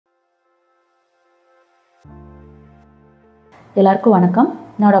எல்லாருக்கும் வணக்கம்.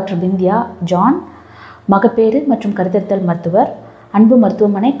 நான் டாக்டர் பிந்தியா ஜான், மகப்பேறு மற்றும் கருத்தரித்தல் மருத்துவர், அன்பு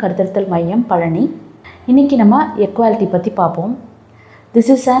மருத்துவமனை கருத்தரித்தல் மையம், பழனி. இன்றைக்கி நம்ம எக்வாலிட்டி பற்றி பார்ப்போம்.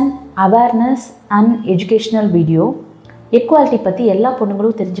 This is an awareness and educational video. Equality பற்றி எல்லா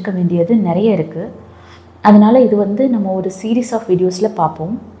பொண்ணுங்களும் தெரிஞ்சுக்க வேண்டியது நிறைய இருக்குது. அதனால் இது நம்ம ஒரு சீரீஸ் ஆஃப் வீடியோஸில்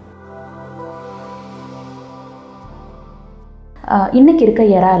பார்ப்போம். இன்றைக்கி இருக்க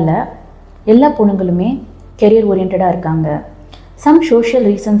எராவில் எல்லா பொண்ணுங்களுமே கெரியர் ஓரியன்டாக இருக்காங்க. சம் சோஷியல்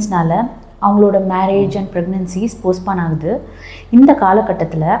ரீசன்ஸ்னால் அவங்களோட மேரேஜ் அண்ட் ப்ரெக்னன்சிஸ் போஸ்ட்பான் ஆகுது. இந்த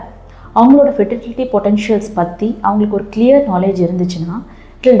காலகட்டத்தில் அவங்களோட ஃபெர்டிலிட்டி பொட்டென்ஷியல்ஸ் பற்றி அவங்களுக்கு ஒரு கிளியர் நாலேஜ் இருந்துச்சுன்னா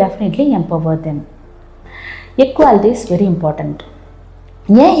it will definitely empower them. Equality is very important.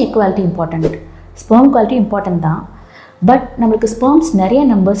 ஏன் equality important? Sperm quality important தான், பட் நம்மளுக்கு ஸ்பெர்ம்ஸ் நிறைய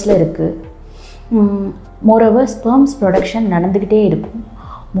நம்பர்ஸில் இருக்குது. மோரோவர் ஸ்பெர்ம்ஸ் ப்ரொடக்ஷன் நடந்துக்கிட்டே இருக்கும்.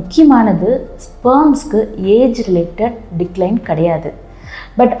 முக்கியமானது ஸ்பெர்ம்ஸ்க்கு ஏஜ் ரிலேட்டட் டிக்ளைன் கிடையாது.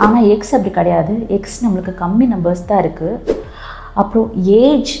 பட் ஆனால் எக்ஸ் அப்படி கிடையாது. எக்ஸ் நம்மளுக்கு கம்மி நம்பர்ஸ் தான் இருக்குது. அப்புறம்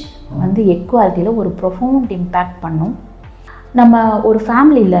ஏஜ் எக்வாலிட்டியில் ஒரு ப்ரொஃபவுண்ட் இம்பேக்ட் பண்ணும். நம்ம ஒரு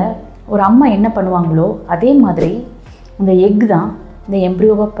ஃபேமிலியில் ஒரு அம்மா என்ன பண்ணுவாங்களோ அதே மாதிரி இந்த எக் தான் இந்த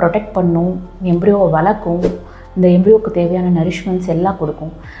எம்ப்ரியோவை ப்ரொடெக்ட் பண்ணும், இந்த எம்ப்ரியோவை வளர்க்கும், இந்த எம்ப்ரியோவுக்கு தேவையான நரிஷ்மெண்ட்ஸ் எல்லாம்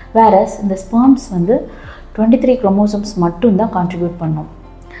கொடுக்கும். வேறஸ் இந்த ஸ்பெர்ம்ஸ் 23 குரோமோசோம்ஸ் மட்டும்தான் கான்ட்ரிபியூட் பண்ணும்.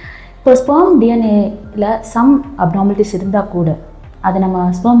 இப்போ ஸ்பெர்ம் டிஎன்ஏல சம் அப்நார்மலிட்டிஸ் இருந்தால் கூட அது நம்ம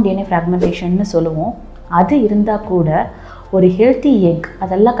ஸ்பெர்ம் டிஎன்ஏ ஃப்ராக்மெண்டேஷன்னு சொல்லுவோம். அது இருந்தால் கூட ஒரு ஹெல்த்தி எக்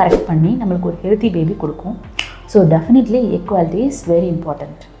அதெல்லாம் கரெக்ட் பண்ணி நம்மளுக்கு ஒரு ஹெல்த்தி பேபி கொடுக்கும். So definitely equality is very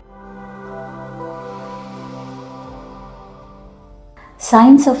important.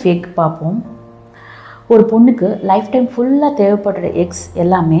 Science of egg பார்ப்போம். ஒரு பொண்ணுக்கு லைஃப் டைம் ஃபுல்லாக தேவைப்படுற எக்ஸ்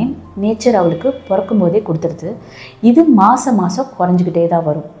எல்லாமே நேச்சர் அவளுக்கு பிறக்கும் போதே கொடுத்துருது. இது மாதம் குறைஞ்சிக்கிட்டே தான்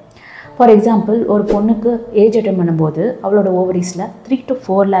வரும். ஃபார் எக்ஸாம்பிள், ஒரு பொண்ணுக்கு ஏஜ் அட்டன் பண்ணும்போது அவளோட ஓவரிஸில் 3 to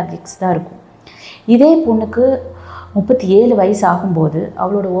 4 lakh எக்ஸ் தான் இருக்கும். இதே பொண்ணுக்கு 37 வயசு ஆகும்போது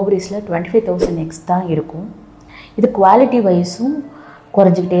அவளோட ஓவரிஸில் 25,000 எக்ஸ் தான் இருக்கும். இது குவாலிட்டி வைஸும்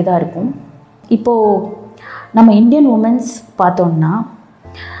குறைஞ்சிக்கிட்டே தான் இருக்கும். இப்போது நம்ம இந்தியன் உமன்ஸ் பார்த்தோம்னா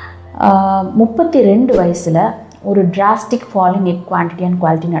 32 வயசில் ஒரு drastic fall in egg quantity and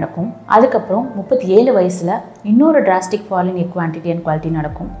quality நடக்கும். அதுக்கப்புறம் 37 வயசில் இன்னொரு drastic fall in egg quantity and quality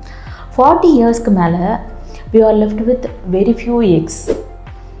நடக்கும். 40 இயர்ஸ்க்கு மேலே we are left with very few eggs.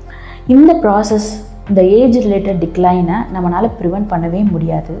 இந்த ப்ராசஸ், இந்த ஏஜ் ரிலேட்டட் டிக்ளைனை நம்மளால் ப்ரிவெண்ட் பண்ணவே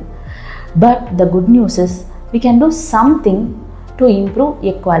முடியாது. But the good news is we can do something to improve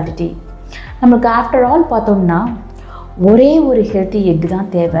egg quality. நம்மளுக்கு after all பார்த்தோம்னா ஒரே ஒரு ஹெல்த்தி எக்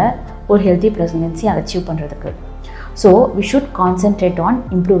தான் தேவை ஒரு ஹெல்த்தி ப்ரெக்னன்சி அச்சீவ் பண்ணுறதுக்கு. So we should concentrate on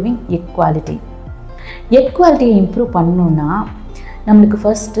improving egg quality. Egg குவாலிட்டியை இம்ப்ரூவ் பண்ணணுன்னா நம்மளுக்கு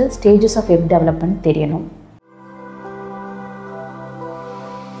first stages of egg development தெரியணும்.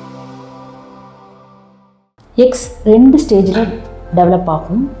 எக்ஸ் 2 ஸ்டேஜில் டெவலப்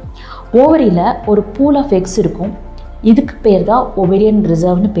ஆகும். ஓவரியில் ஒரு பூல் ஆஃப் எக்ஸ் இருக்கும். இதுக்கு பேர் தான் ஓவேரியன்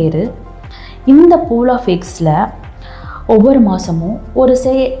ரிசர்வ்னு பேர். இந்த பூல் ஆஃப் எக்ஸில் ஒவ்வொரு மாதமும் ஒரு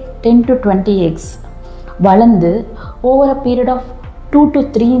 10 to 20 எக்ஸ் வளர்ந்து over a period of 2 to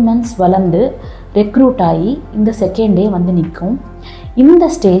 3 months வளர்ந்து ரெக்ரூட் ஆகி இந்த செகண்ட் டே நிற்கும். இந்த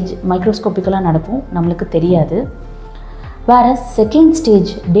ஸ்டேஜ் மைக்ரோஸ்கோப்பிக்கலாக நடக்கும், நம்மளுக்கு தெரியாது. வேறு செகண்ட்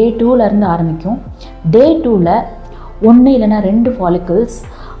ஸ்டேஜ் டே 2லேருந்து ஆரம்பிக்கும். டே 2ல் 1 இல்லைனா 2 ஃபாலிக்கிள்ஸ்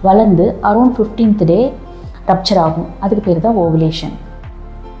வளர்ந்து அரௌண்ட் 15th டே ரப்சர் ஆகும். அதுக்கு பேர் தான் ஓவுலேஷன்.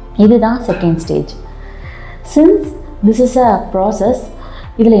 இதுதான் second stage. Since this is a process,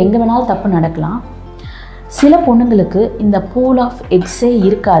 இதில் எங்கே வேணாலும் தப்பு நடக்கலாம். சில பொண்ணுங்களுக்கு இந்த பூல் ஆஃப் எக்ஸே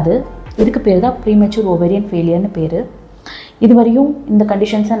இருக்காது. இதுக்கு பேர் தான் ப்ரீமெச்சூர் ஓவேரியன் ஃபெயிலியர்னு பேர். இதுவரையும் இந்த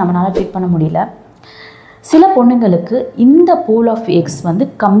கண்டிஷன்ஸை நம்மளால் ட்ரீட் பண்ண முடியல. சில பொண்ணுங்களுக்கு இந்த பூல் ஆஃப் எக்ஸ்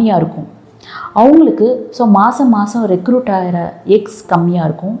கம்மியாக இருக்கும். அவங்களுக்கு மாதம் ரெக்ரூட் ஆகிற எக்ஸ் கம்மியாக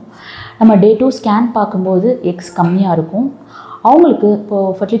இருக்கும். நம்ம டே 2 ஸ்கேன் பார்க்கும்போது எக்ஸ் கம்மியாக இருக்கும். அவங்களுக்கு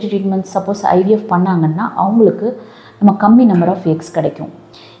இப்போது ஃபெர்டிலிட்டி ட்ரீட்மெண்ட் சப்போஸ் ஐவிஎஃப் பண்ணாங்கன்னா அவங்களுக்கு நம்ம கம்மி நம்பர் ஆஃப் எக்ஸ் கிடைக்கும்.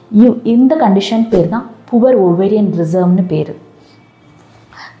 இந்த கண்டிஷன் பேர் தான் புவர் ஓவேரியன் ரிசர்வ்னு பேர்.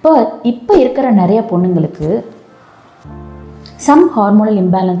 இப்போ இருக்கிற நிறைய பொண்ணுங்களுக்கு சம் ஹார்மோனல்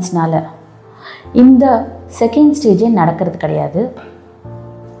இம்பேலன்ஸ்னால இந்த செகண்ட் ஸ்டேஜே நடக்கிறது கிடையாது.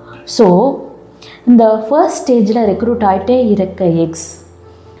 ஸோ இந்த ஃபர்ஸ்ட் ஸ்டேஜில் ரெக்ரூட் ஆகிட்டே இருக்க எக்ஸ்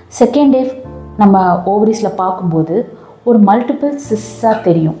செகண்ட் டே நம்ம ஓவரிஸில் பார்க்கும்போது ஒரு மல்டிபிள் சிஸ்ஸாக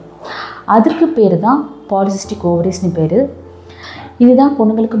தெரியும். அதுக்கு பேர் தான் பாலிசிஸ்டிக் ஓவரிஸ்னு பேர். இதுதான்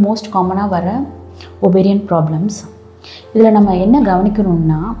பொண்ணுங்களுக்கு மோஸ்ட் காமனாக வர ஓவேரியன் ப்ராப்ளம்ஸ். இதில் நம்ம என்ன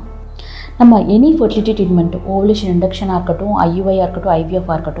கவனிக்கணும்னா, நம்ம எனி ஃபெர்டிலிட்டி ட்ரீட்மெண்ட், ஓவலேஷன் இண்டக்ஷனாக இருக்கட்டும், ஐயுஐயாக இருக்கட்டும்,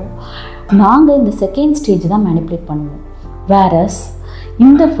 ஐவிஎஃபாக இருக்கட்டும், நாங்கள் இந்த செகண்ட் ஸ்டேஜ் தான் மேனிப்புலேட் பண்ணுவோம். வேரஸ்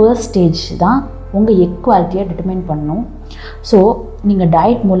இந்த ஃபர்ஸ்ட் ஸ்டேஜ் தான் உங்கள் எக் குவாலிட்டியை டிட்டர்மைன் பண்ணணும். ஸோ நீங்கள்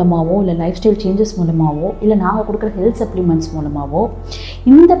டயட் மூலமாகவோ இல்லை லைஃப் ஸ்டைல் சேஞ்சஸ் மூலமாகவோ இல்லை நாங்கள் கொடுக்குற ஹெல்த் சப்ளிமெண்ட்ஸ் மூலமாகவோ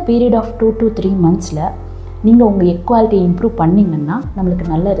இந்த பீரியட் ஆஃப் 2 to 3 monthஸில் நீங்கள் உங்கள் எக் குவாலிட்டியை இம்ப்ரூவ் பண்ணிங்கன்னா நம்மளுக்கு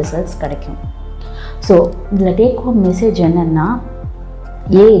நல்ல ரிசல்ட்ஸ் கிடைக்கும். ஸோ இதில் டேக் ஹோம் மெசேஜ் என்னென்னா,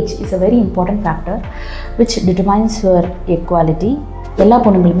 age is a very important factor which determines your egg quality. எல்லா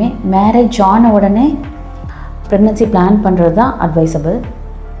பொண்ணுங்களுமே மேரேஜ் ஆன உடனே ப்ரெக்னன்சி பிளான் பண்ணுறது தான் advisable.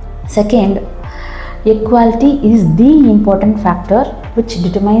 Second, equality is the important factor which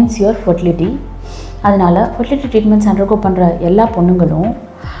determines your fertility. அதனால் fertility treatments undergo பண்ணுற எல்லா பொண்ணுங்களும்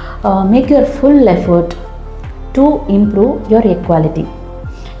make your full effort to improve your equality.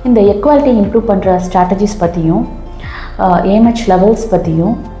 இந்த equality improve பண்ணுற strategies பற்றியும் AMH levels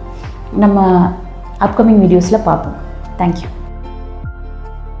பற்றியும் நம்ம upcoming videosல பார்ப்போம். Thank you.